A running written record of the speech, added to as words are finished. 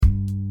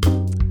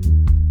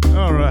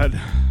Alright,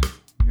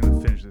 I'm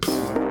gonna finish this. A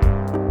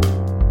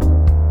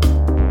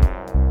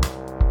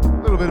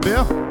little bit of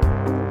beer.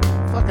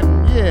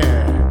 Fucking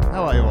yeah.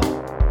 How are you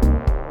all?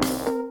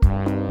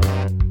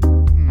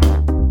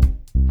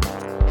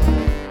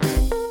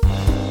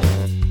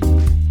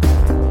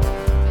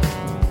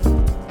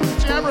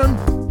 Jam room.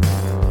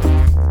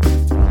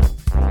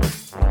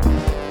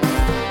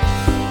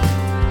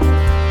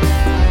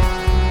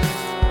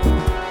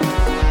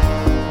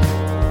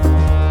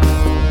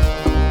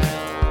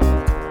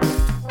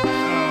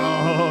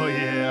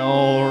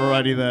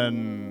 Alrighty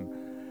then.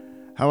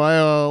 How are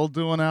you all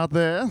doing out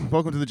there?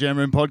 Welcome to the Jam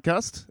Room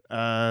podcast.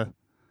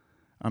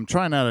 I'm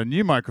trying out a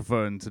new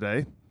microphone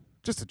today,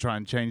 just to try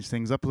and change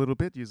things up a little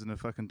bit, using a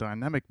fucking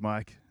dynamic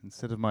mic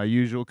instead of my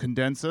usual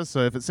condenser.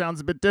 So if it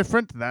sounds a bit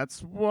different,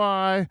 that's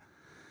why.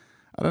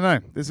 I don't know.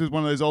 This is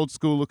one of those old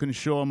school looking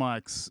Shure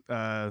mics.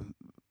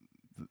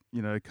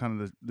 You know,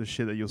 kind of the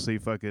shit that you'll see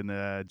fucking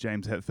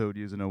James Hetfield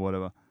using or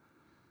whatever.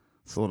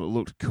 Thought it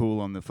looked cool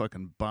on the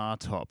fucking bar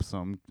top, so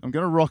I'm going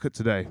to rock it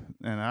today.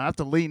 And I have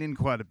to lean in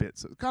quite a bit,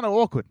 so it's kind of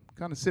awkward.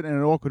 Kind of sitting in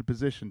an awkward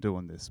position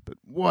doing this, but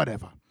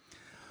whatever.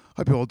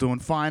 Hope you're all doing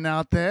fine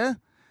out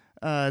there.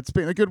 It's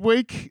been a good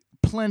week.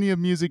 Plenty of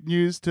music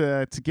news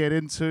to get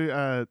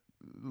into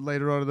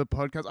later on in the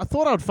podcast. I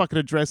thought I would fucking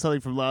address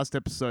something from last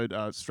episode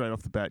straight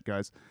off the bat,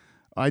 guys.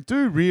 I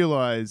do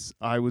realize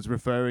I was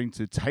referring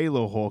to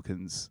Taylor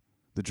Hawkins,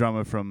 the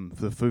drummer from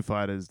the Foo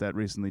Fighters that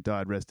recently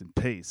died, rest in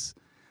peace.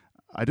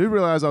 I do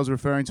realize I was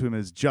referring to him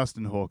as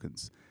Justin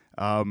Hawkins.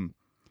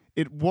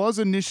 It was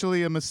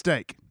initially a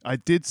mistake. I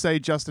did say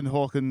Justin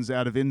Hawkins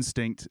out of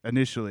instinct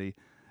initially,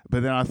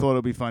 but then I thought it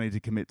would be funny to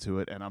commit to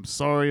it. And I'm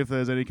sorry if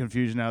there's any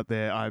confusion out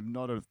there. I'm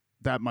not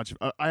that much.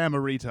 I am a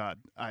retard.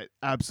 I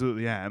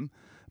absolutely am.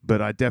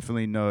 But I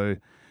definitely know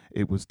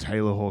it was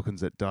Taylor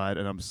Hawkins that died.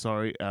 And I'm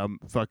sorry.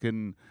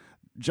 Fucking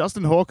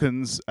Justin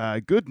Hawkins,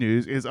 good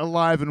news, is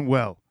alive and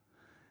well.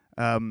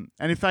 And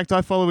in fact,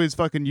 I follow his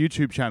fucking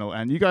YouTube channel,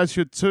 and you guys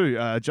should too.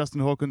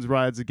 Justin Hawkins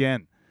Rides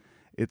Again.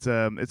 It's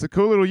a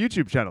cool little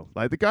YouTube channel.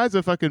 Like, the guy's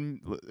a fucking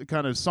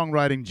kind of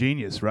songwriting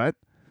genius, right?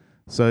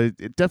 So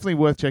it's definitely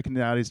worth checking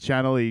out his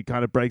channel. He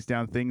kind of breaks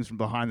down things from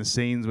behind the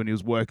scenes when he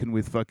was working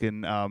with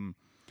fucking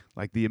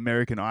like the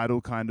American Idol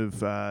kind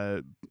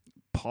of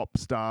pop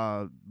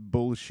star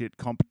bullshit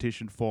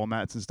competition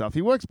formats and stuff.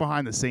 He works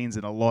behind the scenes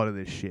in a lot of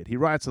this shit. He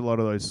writes a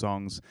lot of those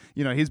songs.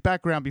 You know, his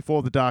background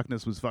before the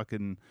darkness was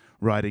fucking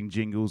writing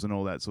jingles and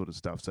all that sort of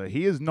stuff. So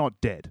he is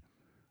not dead,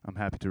 I'm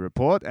happy to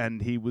report,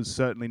 and he was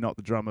certainly not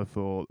the drummer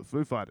for the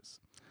Foo Fighters.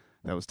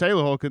 That was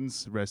Taylor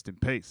Hawkins, rest in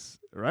peace,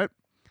 all right?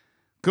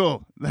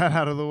 Cool, that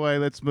out of the way,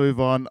 let's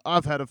move on.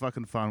 I've had a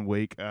fucking fun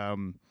week.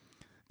 Kind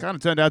of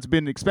turned out to be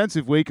an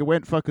expensive week. I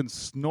went fucking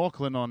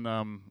snorkeling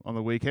on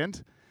the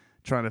weekend,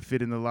 trying to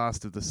fit in the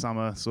last of the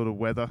summer sort of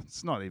weather.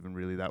 It's not even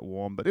really that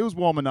warm, but it was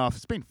warm enough.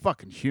 It's been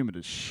fucking humid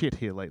as shit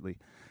here lately.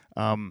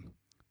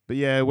 But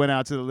yeah, went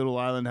out to the little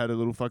island, had a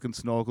little fucking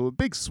snorkel, a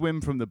big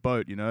swim from the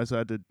boat, you know, so I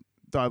had to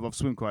dive off,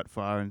 swim quite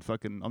far, and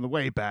fucking on the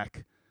way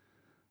back,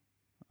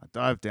 I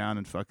dived down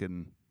and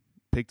fucking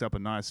picked up a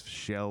nice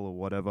shell or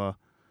whatever.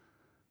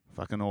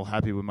 Fucking all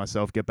happy with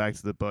myself, get back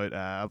to the boat.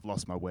 I've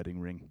lost my wedding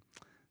ring.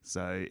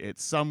 So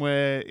it's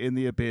somewhere in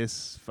the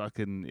abyss.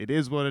 Fucking, it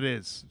is what it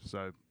is.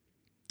 So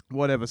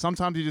whatever.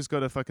 Sometimes you just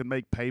got to fucking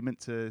make payment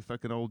to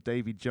fucking old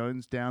Davy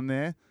Jones down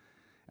there.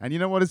 And you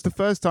know what? It's the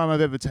first time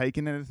I've ever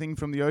taken anything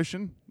from the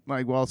ocean,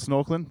 like while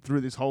snorkeling,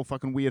 through this whole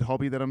fucking weird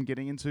hobby that I'm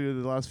getting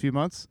into the last few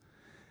months.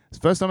 It's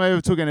the first time I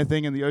ever took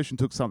anything and the ocean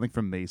took something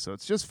from me. So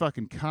it's just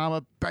fucking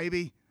karma,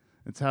 baby.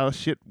 That's how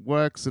shit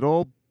works. It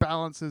all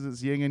balances.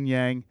 It's yin and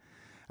yang.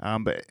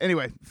 But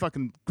anyway,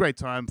 fucking great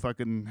time.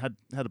 Fucking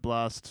had a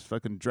blast.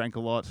 Fucking drank a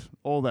lot.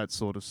 All that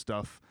sort of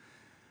stuff.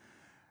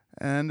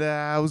 And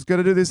I was going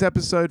to do this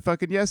episode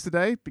fucking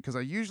yesterday because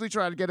I usually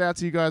try to get out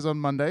to you guys on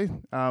Monday.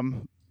 A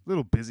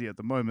little busy at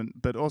the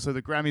moment, but also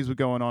the Grammys were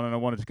going on and I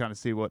wanted to kind of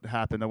see what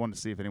happened. I wanted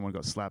to see if anyone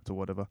got slapped or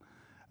whatever.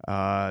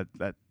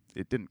 That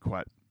it didn't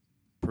quite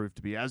prove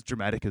to be as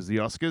dramatic as the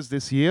Oscars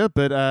this year,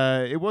 but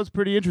it was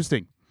pretty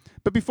interesting.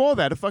 But before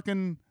that,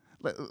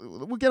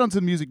 we'll get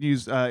onto music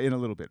news in a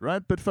little bit,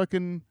 right? But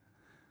fucking...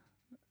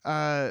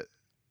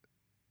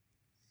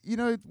 you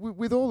know,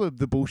 with all of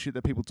the bullshit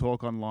that people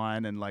talk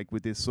online and like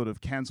with this sort of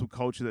cancel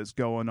culture that's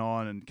going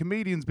on and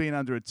comedians being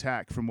under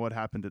attack from what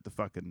happened at the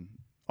fucking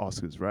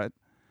Oscars, right?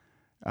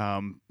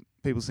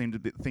 People seem to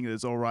think that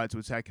it's all right to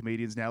attack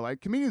comedians now. Like,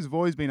 comedians have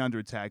always been under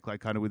attack,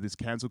 like kind of with this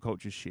cancel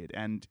culture shit.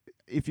 And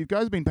if you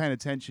guys have been paying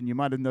attention, you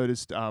might have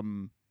noticed, or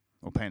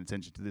paying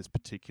attention to this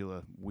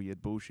particular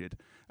weird bullshit.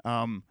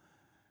 A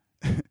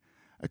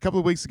couple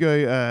of weeks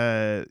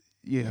ago,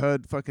 you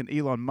heard fucking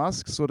Elon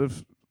Musk sort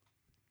of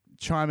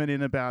chiming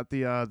in about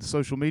the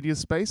social media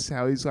space,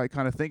 how he's like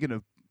kind of thinking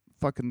of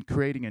fucking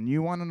creating a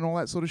new one and all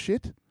that sort of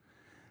shit.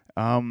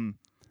 And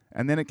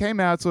then it came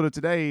out sort of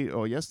today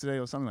or yesterday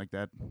or something like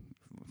that.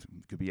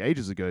 It could be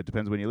ages ago. It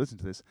depends when you listen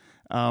to this.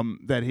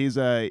 That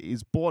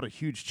he's bought a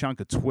huge chunk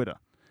of Twitter.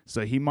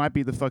 So he might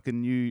be the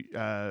fucking new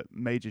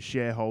major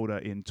shareholder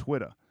in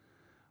Twitter,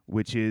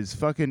 which is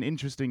fucking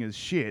interesting as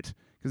shit,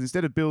 because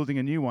instead of building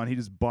a new one, he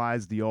just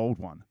buys the old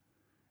one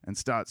and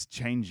starts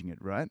changing it,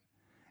 right?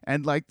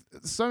 And, like,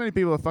 so many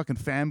people are fucking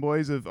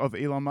fanboys of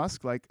Elon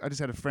Musk. Like, I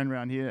just had a friend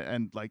around here,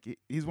 and, like,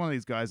 he's one of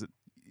these guys that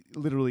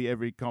literally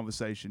every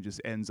conversation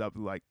just ends up,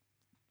 like,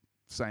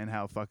 saying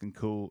how fucking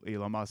cool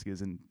Elon Musk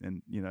is and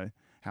you know,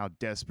 how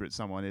desperate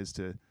someone is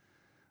to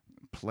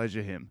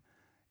pleasure him.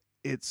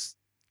 It's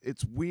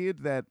weird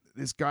that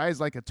this guy is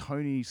like a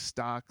Tony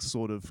Stark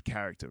sort of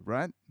character,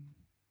 right?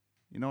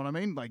 You know what I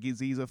mean? Like, he's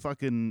a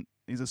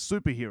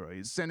superhero.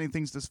 He's sending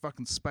things to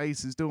fucking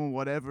space. He's doing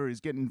whatever.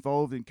 He's getting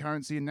involved in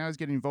currency, and now he's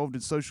getting involved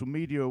in social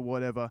media or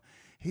whatever.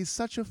 He's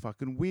such a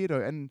fucking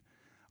weirdo, and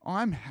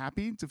I'm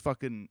happy to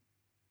fucking,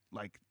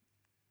 like,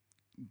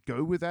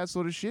 go with that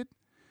sort of shit.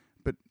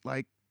 But,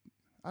 like,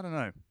 I don't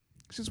know.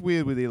 It's just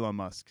weird with Elon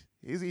Musk.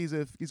 He's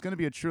going to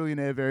be a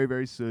trillionaire very,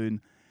 very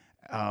soon.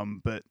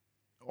 But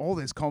all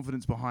this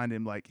confidence behind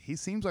him, like, he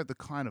seems like the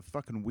kind of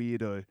fucking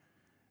weirdo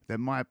that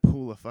might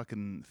pull a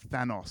fucking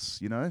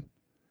Thanos, you know?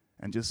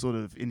 And just sort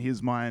of, in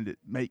his mind, it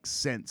makes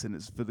sense and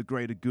it's for the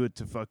greater good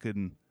to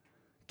fucking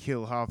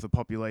kill half the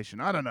population.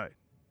 I don't know.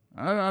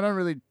 I don't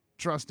really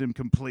trust him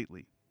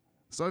completely.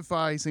 So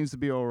far, he seems to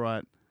be all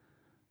right.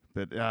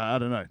 But I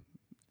don't know.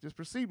 Just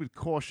proceed with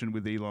caution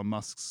with Elon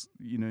Musk's,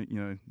 you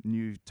know,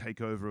 new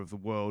takeover of the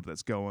world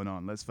that's going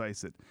on. Let's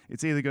face it.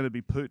 It's either going to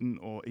be Putin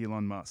or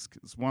Elon Musk.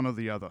 It's one or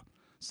the other.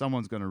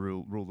 Someone's going to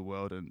rule the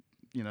world, and,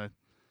 you know,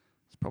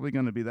 it's probably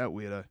going to be that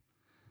weirdo.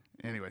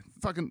 Anyway,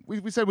 fucking,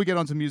 we said we'd get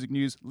onto music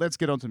news. Let's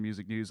get onto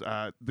music news.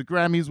 The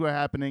Grammys were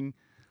happening.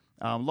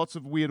 Lots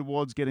of weird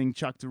awards getting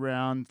chucked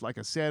around. Like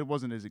I said,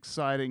 wasn't as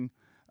exciting.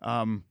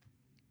 I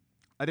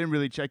didn't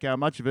really check out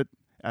much of it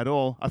at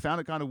all. I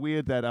found it kind of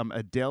weird that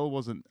Adele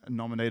wasn't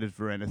nominated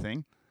for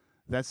anything.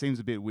 That seems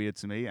a bit weird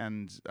to me.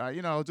 And,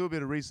 you know, I'll do a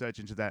bit of research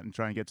into that and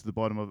try and get to the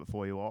bottom of it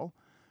for you all,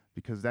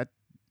 because that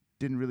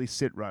didn't really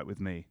sit right with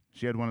me.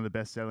 She had one of the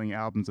best-selling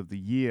albums of the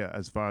year,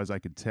 as far as I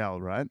could tell,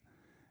 right?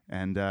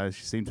 And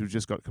she seemed to have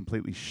just got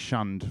completely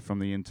shunned from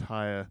the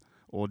entire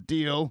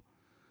ordeal.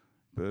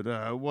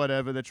 But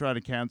whatever, they're trying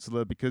to cancel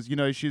her because, you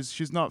know,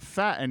 she's not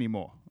fat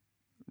anymore,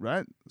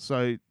 right?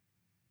 So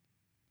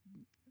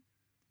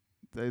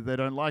they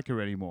don't like her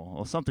anymore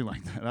or something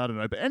like that. I don't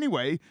know. But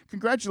anyway,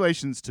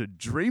 congratulations to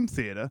Dream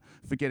Theater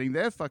for getting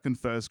their fucking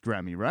first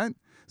Grammy, right?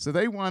 So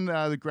they won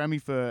the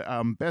Grammy for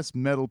Best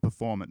Metal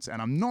Performance.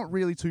 And I'm not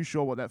really too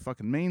sure what that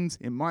fucking means.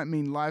 It might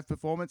mean live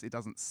performance. It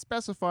doesn't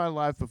specify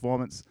live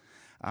performance.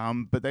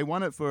 But they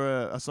won it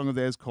for a song of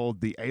theirs called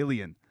The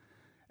Alien.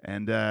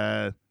 And,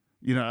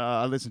 you know,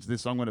 I listened to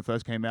this song when it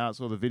first came out,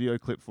 saw the video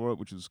clip for it,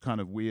 which was kind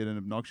of weird and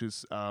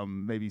obnoxious,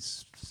 maybe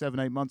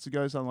 7-8 months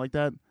ago, something like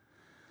that.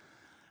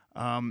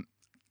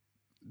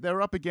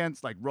 They're up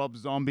against, like, Rob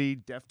Zombie.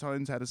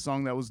 Deftones had a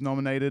song that was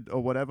nominated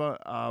or whatever.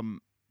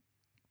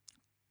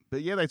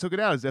 But yeah, they took it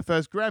out as their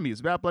first Grammy. It's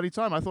about bloody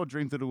time. I thought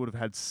Dream Theater would have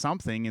had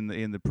something in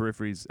the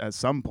peripheries at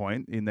some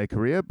point in their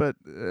career, but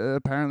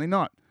apparently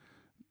not.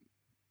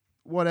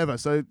 Whatever.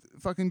 So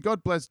fucking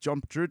God bless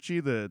John Petrucci,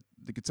 the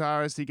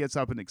guitarist. He gets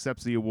up and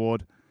accepts the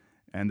award.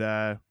 And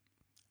I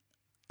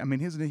mean,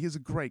 he's a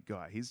great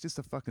guy. He's just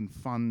a fucking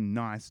fun,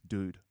 nice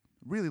dude.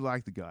 Really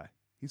like the guy.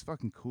 He's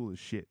fucking cool as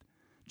shit.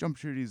 John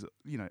Petrucci's,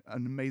 you know,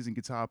 an amazing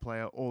guitar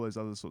player, all those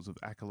other sorts of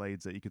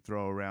accolades that you could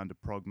throw around to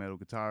prog metal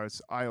guitarists.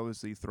 I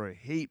obviously throw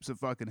heaps of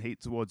fucking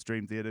heat towards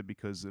Dream Theater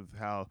because of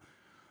how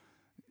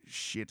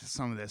shit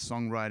some of their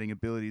songwriting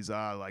abilities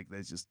are. Like,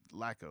 there's just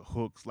lack of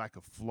hooks, lack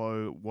of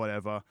flow,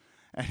 whatever.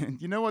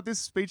 And you know what? This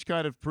speech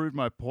kind of proved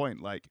my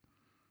point. Like,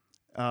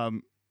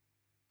 John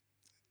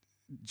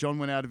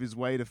went out of his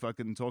way to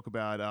fucking talk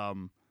about,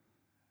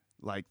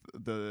 like,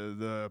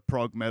 the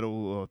prog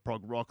metal or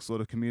prog rock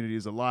sort of community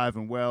is alive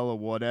and well or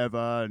whatever.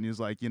 And he's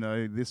like, you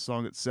know, this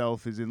song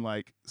itself is in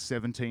like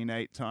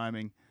 17/8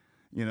 timing,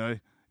 you know,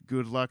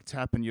 good luck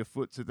tapping your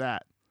foot to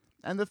that.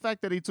 And the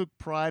fact that he took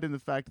pride in the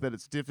fact that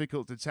it's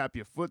difficult to tap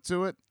your foot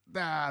to it,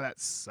 that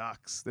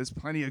sucks. There's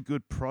plenty of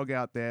good prog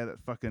out there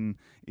that fucking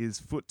is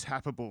foot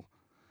tappable.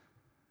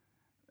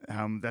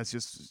 That's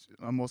just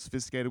a more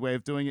sophisticated way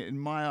of doing it in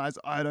my eyes.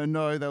 I don't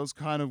know. That was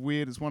kind of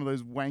weird. It's one of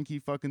those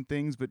wanky fucking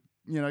things. But,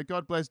 you know,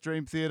 God bless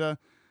Dream Theater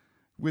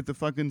with the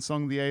fucking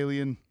song The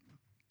Alien.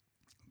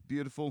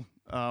 Beautiful.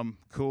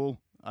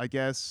 Cool, I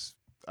guess.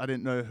 I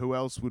didn't know who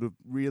else would have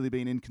really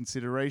been in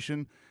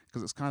consideration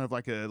because it's kind of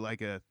like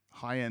a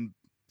high-end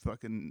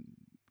fucking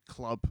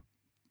club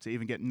to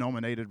even get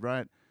nominated,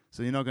 right?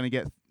 So you're not going to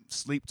get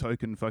Sleep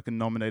Token fucking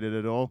nominated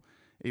at all,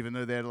 even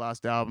though their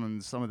last album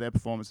and some of their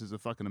performances are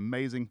fucking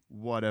amazing.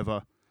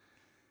 Whatever.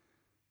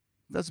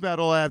 That's about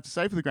all I have to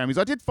say for the Grammys.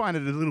 I did find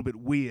it a little bit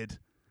weird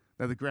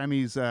that the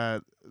Grammys,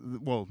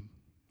 well,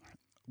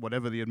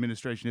 whatever the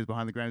administration is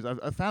behind the Grammys,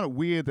 I found it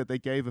weird that they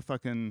gave a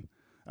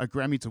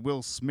Grammy to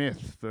Will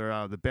Smith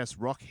for the best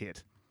rock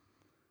hit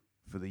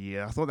for the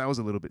year. I thought that was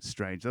a little bit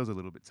strange. That was a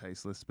little bit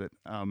tasteless, but,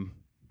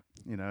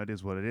 you know, it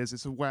is what it is.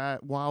 It's a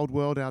wild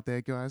world out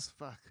there, guys.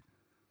 Fuck.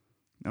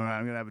 All right,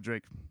 I'm going to have a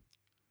drink.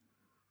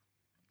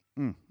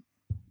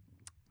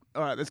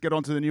 All right, let's get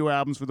on to the new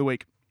albums for the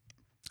week.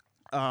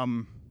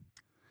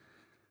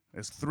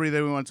 There's 3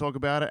 that we want to talk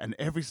about it, and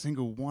every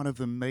single one of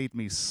them made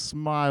me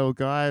smile,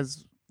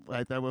 guys.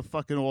 Like, they were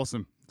fucking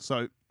awesome.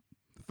 So,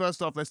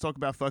 first off, let's talk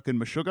about fucking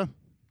Meshuggah.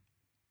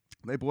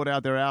 They brought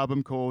out their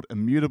album called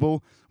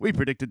Immutable. We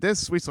predicted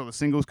this. We saw the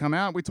singles come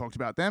out. We talked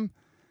about them.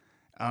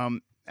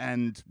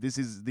 And this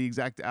is the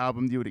exact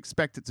album you would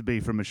expect it to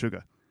be from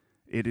Meshuggah.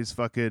 It is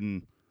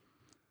fucking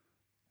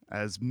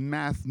as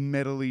math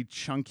metally,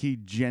 chunky,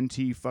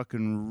 genty,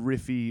 fucking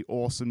riffy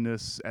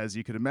awesomeness as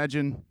you could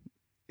imagine.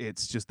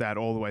 It's just that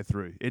all the way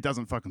through. It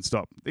doesn't fucking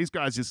stop. These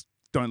guys just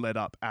don't let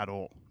up at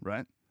all,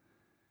 right?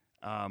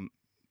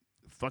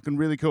 Fucking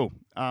really cool.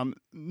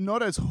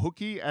 Not as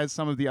hooky as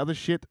some of the other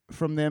shit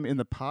from them in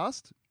the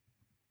past.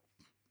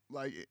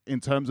 Like, in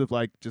terms of,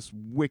 like, just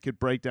wicked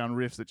breakdown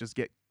riffs that just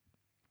get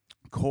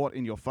caught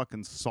in your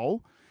fucking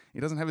soul.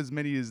 It doesn't have as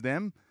many as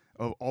them,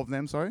 of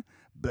them, sorry,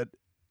 but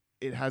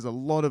it has a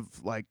lot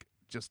of, like,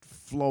 just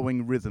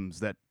flowing rhythms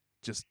that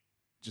just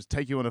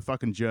take you on a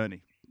fucking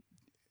journey.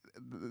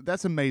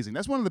 That's amazing.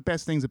 That's one of the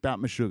best things about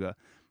Meshuggah,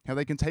 how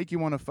they can take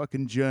you on a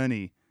fucking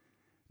journey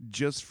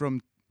just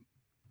from,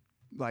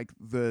 like,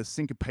 the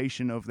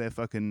syncopation of their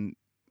fucking,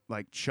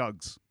 like,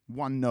 chugs.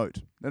 One note.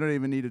 They don't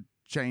even need to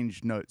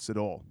change notes at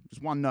all.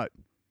 Just one note.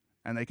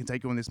 And they can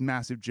take you on this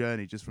massive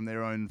journey just from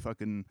their own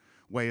fucking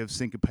way of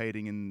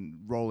syncopating and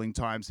rolling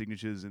time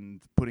signatures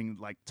and putting,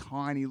 like,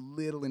 tiny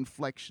little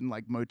inflection,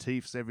 like,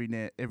 motifs every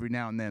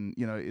now and then.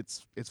 You know,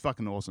 it's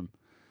fucking awesome.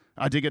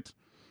 I dig it.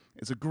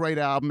 It's a great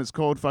album. It's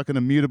called fucking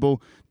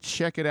Immutable.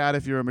 Check it out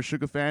if you're a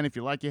Meshuggah fan. If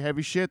you like your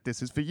heavy shit,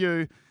 this is for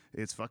you.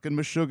 It's fucking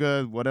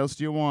Meshuggah. What else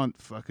do you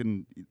want?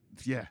 Fucking,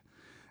 yeah.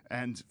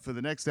 And for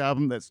the next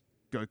album, let's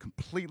go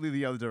completely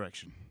the other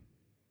direction.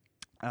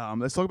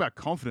 Let's talk about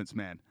Confidence,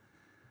 man.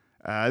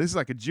 This is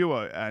like a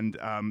duo, and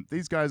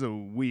these guys are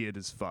weird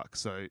as fuck.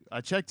 So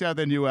I checked out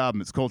their new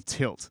album. It's called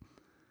Tilt.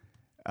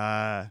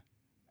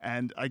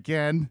 And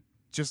again,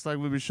 just like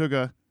with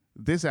Meshuggah,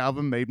 this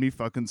album made me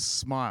fucking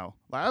smile.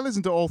 Like, I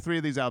listened to all 3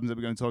 of these albums that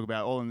we're going to talk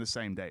about all in the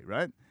same day,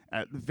 right?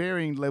 At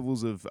varying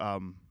levels of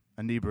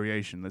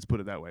inebriation, let's put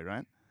it that way,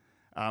 right?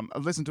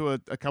 I've listened to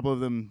a couple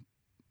of them,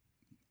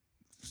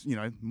 you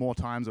know, more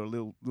times, or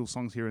little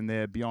songs here and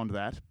there beyond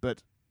that.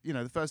 But, you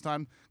know, the first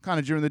time, kind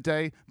of during the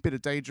day, bit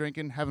of day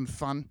drinking, having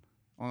fun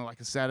on like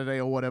a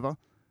Saturday or whatever.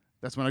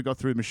 That's when I got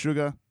through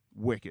Meshuggah.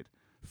 Wicked.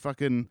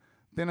 Fucking,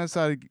 then I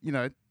started, you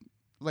know,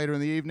 later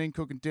in the evening,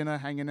 cooking dinner,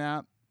 hanging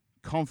out.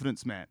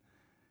 Confidence, man.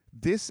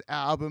 This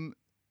album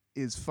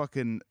is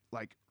fucking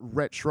like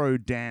retro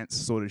dance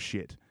sort of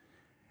shit.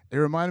 It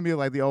reminded me of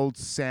like the old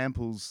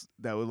samples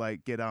that would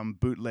like get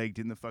bootlegged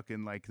in the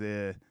fucking like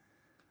the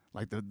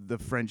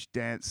French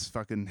dance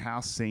fucking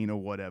house scene or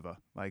whatever.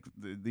 Like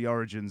the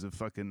origins of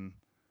fucking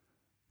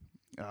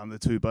the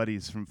 2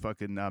 buddies from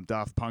fucking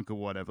Daft Punk or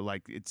whatever.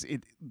 Like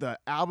the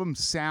album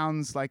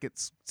sounds like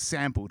it's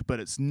sampled, but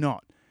it's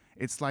not.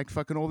 It's like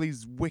fucking all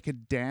these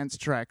wicked dance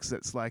tracks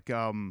that's like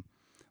a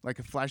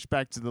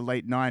flashback to the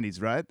late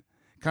 90s, right?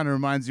 Kind of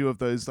reminds you of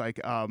those like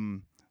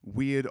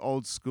weird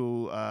old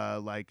school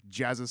like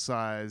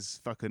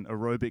jazzercise fucking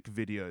aerobic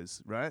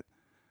videos, right?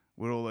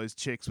 Where all those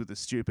chicks with the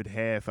stupid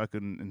hair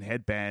fucking and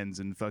headbands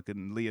and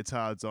fucking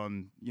leotards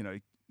on, you know,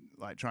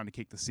 like trying to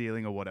kick the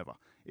ceiling or whatever.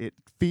 It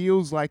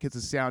feels like it's a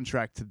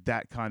soundtrack to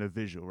that kind of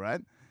visual,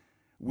 right?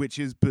 Which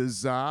is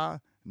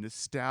bizarre,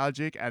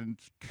 nostalgic, and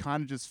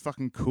kind of just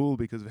fucking cool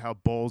because of how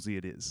ballsy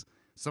it is.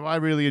 So I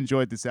really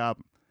enjoyed this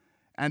album.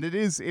 And it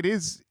is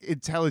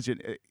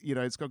intelligent. You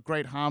know, it's got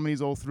great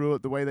harmonies all through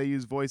it. The way they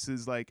use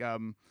voices, like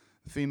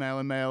female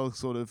and male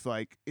sort of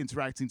like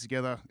interacting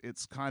together.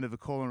 It's kind of a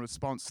call and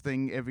response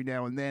thing every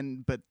now and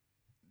then, but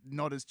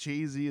not as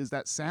cheesy as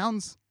that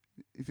sounds,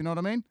 if you know what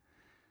I mean.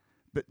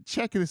 But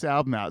check this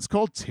album out. It's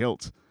called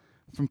Tilt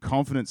from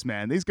Confidence,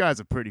 man. These guys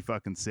are pretty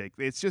fucking sick.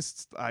 It's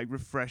just like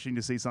refreshing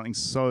to see something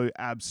so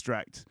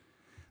abstract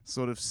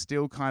sort of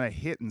still kind of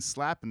hit and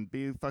slap and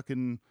be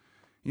fucking,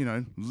 you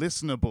know,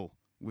 listenable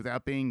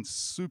without being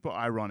super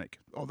ironic.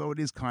 Although it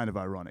is kind of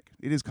ironic.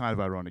 It is kind of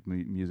ironic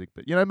music.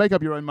 But, you know, make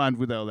up your own mind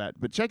with all that.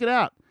 But check it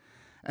out.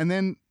 And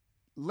then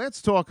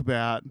let's talk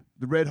about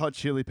the Red Hot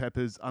Chili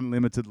Peppers'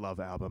 Unlimited Love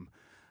album.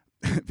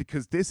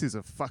 Because this is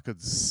a fucking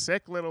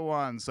sick little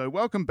one. So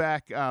welcome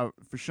back,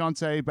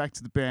 Frusciante, back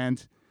to the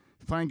band.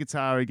 Playing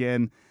guitar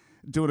again.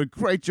 Doing a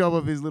great job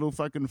of his little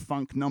fucking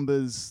funk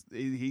numbers.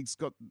 He's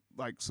got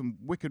like some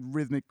wicked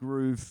rhythmic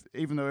groove,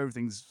 even though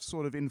everything's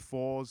sort of in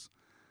 4s.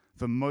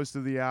 For most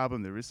of the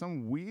album, there is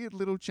some weird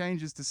little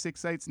changes to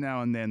 6/8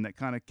 now and then that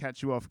kind of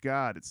catch you off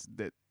guard.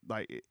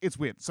 It's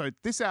weird. So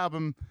this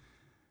album,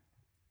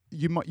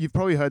 you've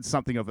probably heard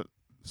something of it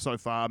so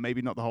far,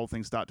 maybe not the whole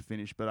thing start to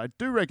finish, but I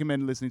do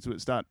recommend listening to it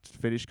start to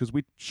finish because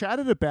we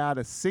chatted about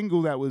a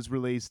single that was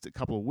released a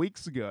couple of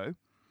weeks ago,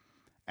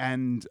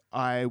 and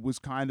I was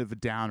kind of a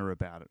downer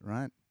about it,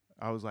 right?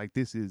 I was like,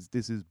 this is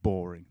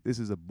boring. This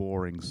is a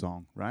boring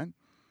song, right?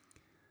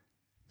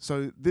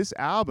 So this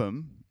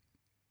album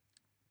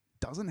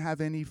doesn't have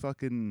any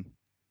fucking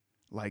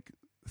like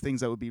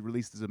things that would be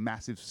released as a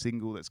massive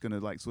single that's going to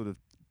like sort of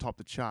top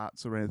the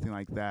charts or anything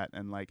like that,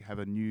 and like have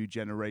a new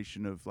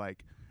generation of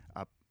like,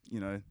 you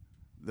know,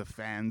 the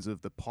fans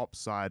of the pop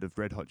side of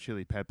Red Hot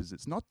Chili Peppers.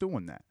 It's not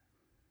doing that,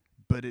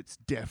 but it's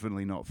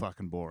definitely not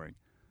fucking boring.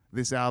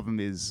 This album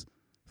is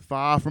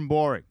far from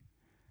boring.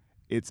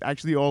 It's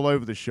actually all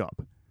over the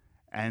shop,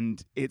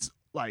 and it's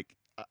like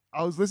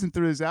I was listening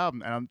through this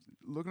album, and I'm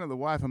looking at the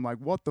wife. I'm like,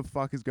 what the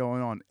fuck is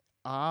going on?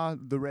 Are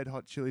the Red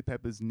Hot Chili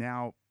Peppers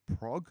now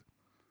prog?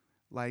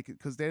 Like,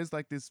 because there's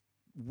like this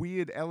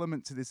weird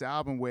element to this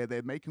album where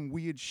they're making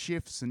weird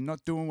shifts and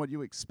not doing what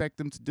you expect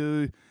them to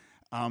do.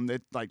 They're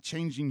like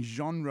changing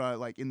genre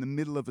like in the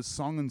middle of a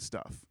song and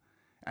stuff,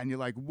 and you're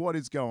like, what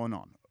is going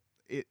on?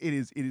 It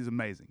is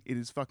amazing. It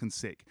is fucking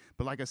sick.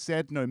 But like I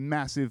said, no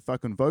massive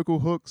fucking vocal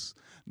hooks,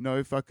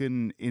 no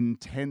fucking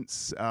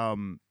intense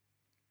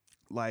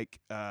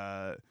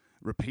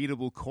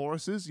repeatable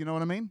choruses. You know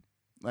what I mean?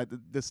 Like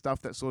the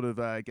stuff that sort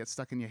of gets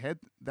stuck in your head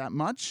that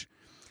much.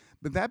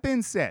 But that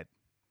being said,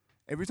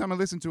 every time I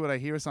listen to it, I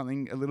hear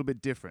something a little bit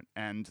different.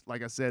 And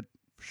like I said,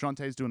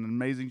 Shantae's doing an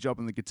amazing job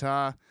on the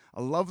guitar.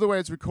 I love the way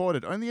it's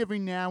recorded. Only every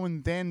now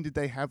and then did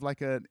they have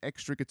like an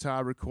extra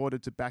guitar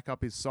recorded to back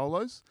up his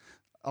solos.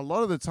 A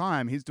lot of the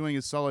time, he's doing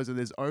his solos and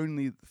there's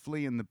only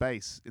Flea and the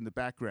bass in the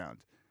background,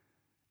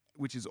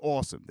 which is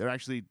awesome. They're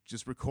actually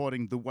just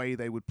recording the way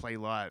they would play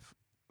live.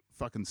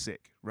 Fucking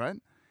sick, right?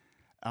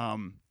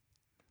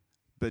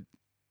 But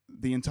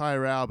the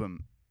entire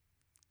album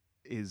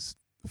is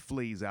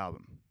Flea's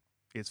album.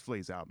 It's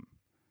Flea's album.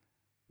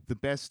 The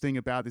best thing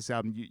about this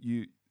album,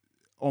 you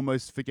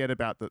almost forget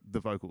about the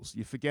vocals.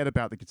 You forget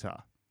about the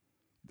guitar.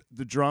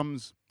 The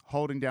drums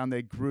holding down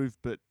their groove,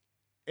 but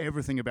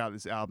everything about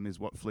this album is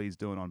what Flea's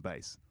doing on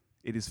bass.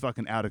 It is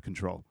fucking out of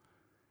control.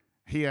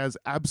 He has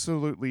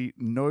absolutely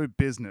no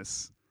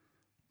business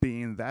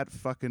being that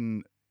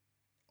fucking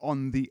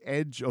on the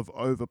edge of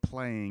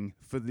overplaying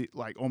for the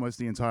like almost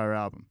the entire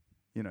album.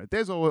 You know,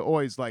 there's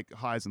always like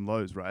highs and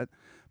lows, right?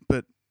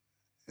 But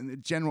in the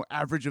general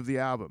average of the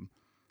album,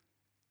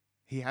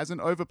 he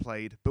hasn't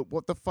overplayed, but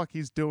what the fuck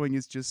he's doing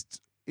is just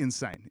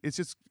insane. It's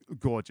just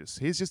gorgeous.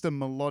 He's just a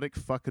melodic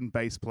fucking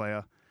bass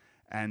player,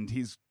 and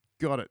he's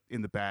got it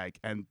in the bag.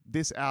 And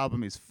this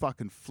album is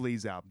fucking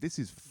Flea's album. This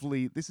is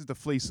Flea. This is the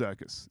Flea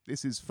Circus.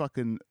 This is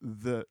fucking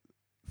the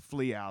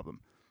Flea album.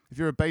 If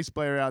you're a bass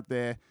player out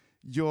there,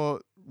 you're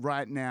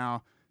right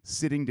now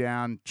sitting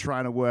down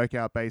trying to work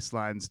out bass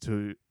lines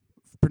to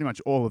pretty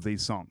much all of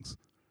these songs.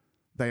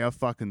 They are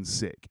fucking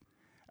sick.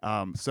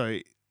 So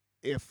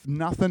if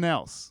nothing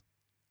else,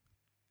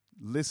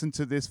 listen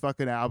to this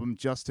fucking album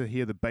just to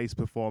hear the bass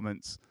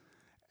performance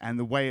and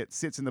the way it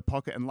sits in the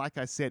pocket. And like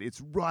I said, it's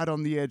right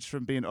on the edge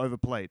from being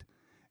overplayed.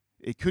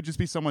 It could just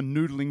be someone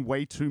noodling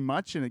way too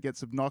much and it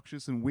gets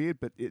obnoxious and weird,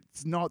 but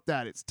it's not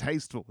that. It's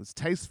tasteful. It's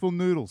tasteful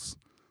noodles.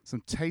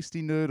 Some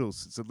tasty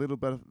noodles. It's a little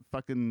bit of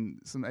fucking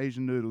some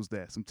Asian noodles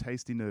there. Some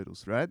tasty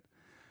noodles, right?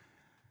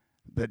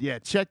 But yeah,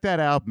 check that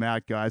album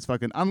out, guys.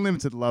 Fucking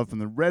Unlimited Love from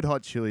the Red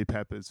Hot Chili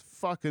Peppers.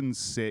 Fucking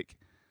sick.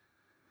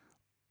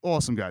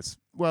 Awesome, guys.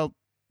 Well,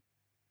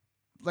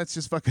 let's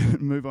just fucking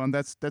move on.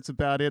 That's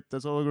about it.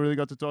 That's all I really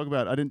got to talk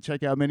about. I didn't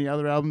check out many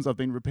other albums. I've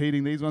been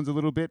repeating these ones a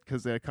little bit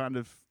because they're kind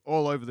of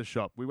all over the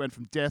shop. We went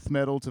from death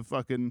metal to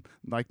fucking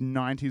like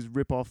 90s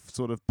rip-off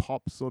sort of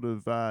pop sort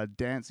of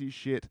dancey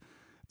shit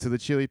to the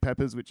Chili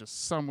Peppers, which are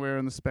somewhere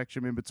in the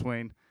spectrum in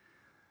between.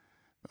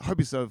 Hope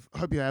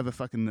you have a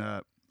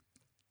fucking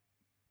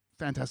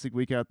fantastic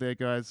week out there,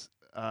 guys.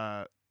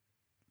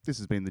 This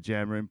has been the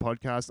Jam Room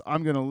Podcast.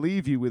 I'm going to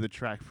leave you with a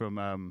track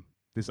from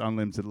this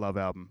Unlimited Love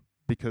album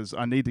because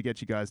I need to get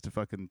you guys to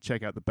fucking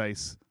check out the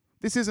bass.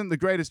 This isn't the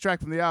greatest track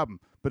from the album,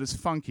 but it's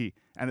funky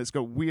and it's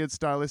got weird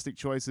stylistic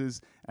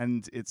choices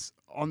and it's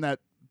on that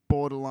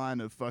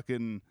borderline of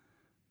fucking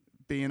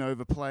being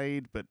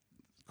overplayed, but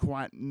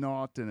quite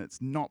not, and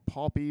it's not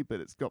poppy, but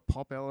it's got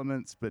pop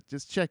elements. But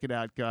just check it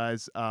out,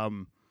 guys.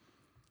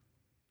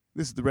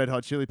 This is the Red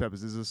Hot Chili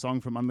Peppers. This is a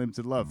song from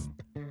Unlimited Love.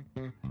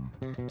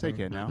 Take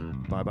care now.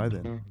 Bye-bye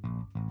then.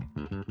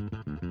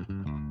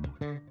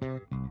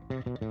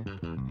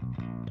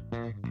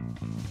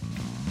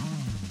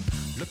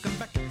 Looking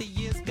back at the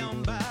years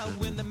gone by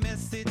when the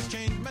message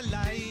changed my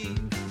life.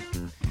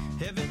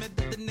 Heavy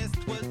metal, the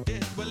nest was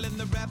dead. Well, and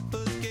the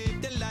rappers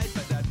gave their life,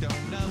 but I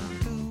don't know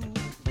who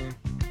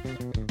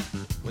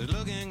was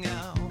looking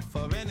out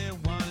for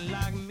anyone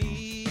like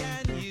me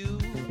and you.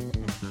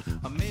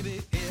 Or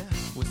maybe it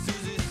was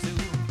Susie Sue.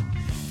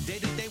 Day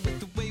to day with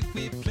the way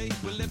we play.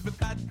 Well,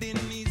 everybody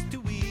needs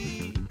to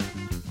eat.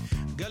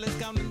 Girl is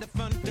coming the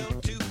front door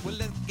too. Well,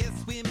 let's guess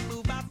we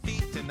move our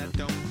feet, and I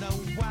don't know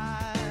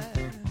why.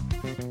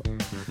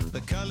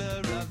 The color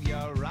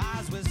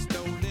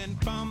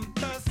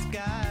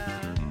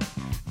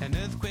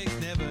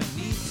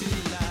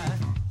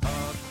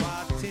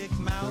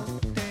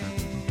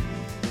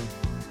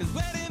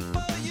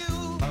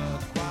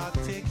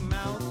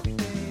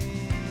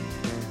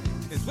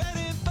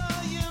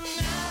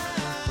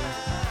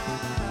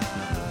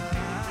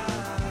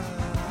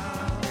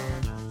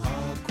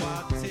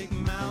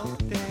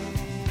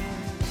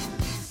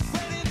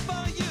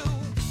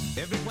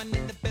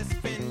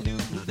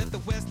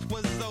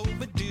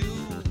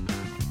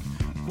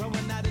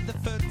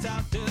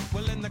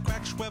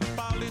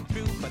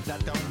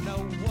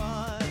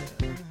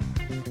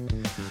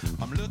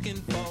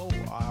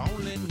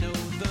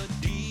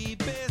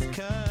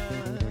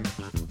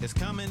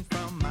coming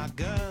from my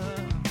girl.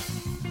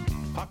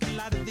 Parking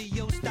lot of the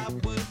old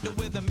Starwood,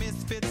 where the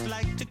misfits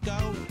like to go.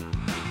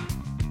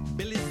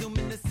 Billy Zoom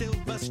in the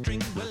silver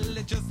string, well,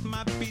 it just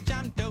might be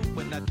John Doe,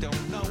 and I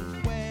don't know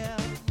where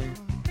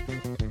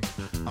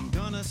I'm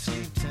gonna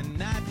sleep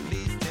tonight.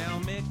 Please tell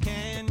me,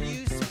 can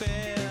you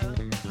spare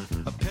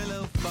a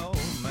pillow for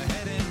my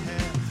head and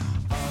hair?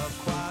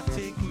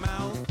 Aquatic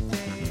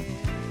mountain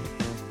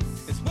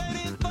is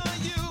waiting for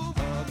you.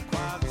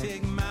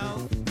 Aquatic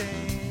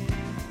mountain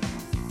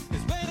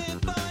is waiting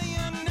for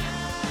you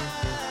now.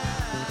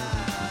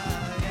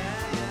 Yeah,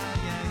 yeah,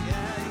 yeah,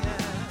 yeah,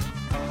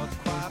 yeah.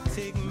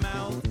 Aquatic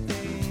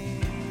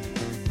mountain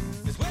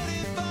is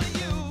waiting for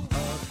you.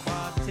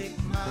 Aquatic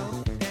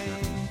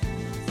mountain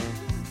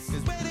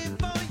is waiting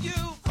for you.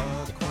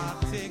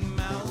 Aquatic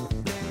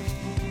mountain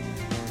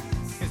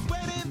is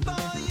waiting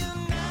for you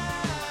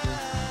now.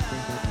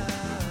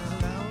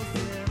 Down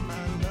there,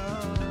 my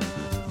love.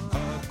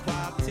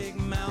 Aquatic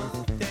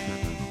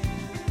mountain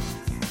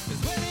is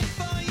waiting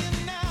for you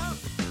now.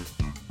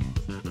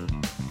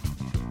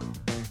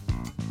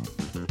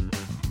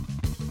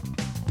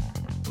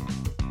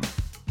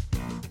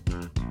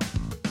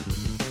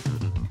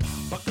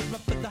 Buckle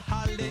up with the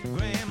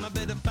hologram. I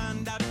better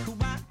find out who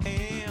I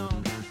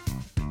am.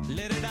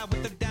 Let it out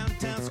with the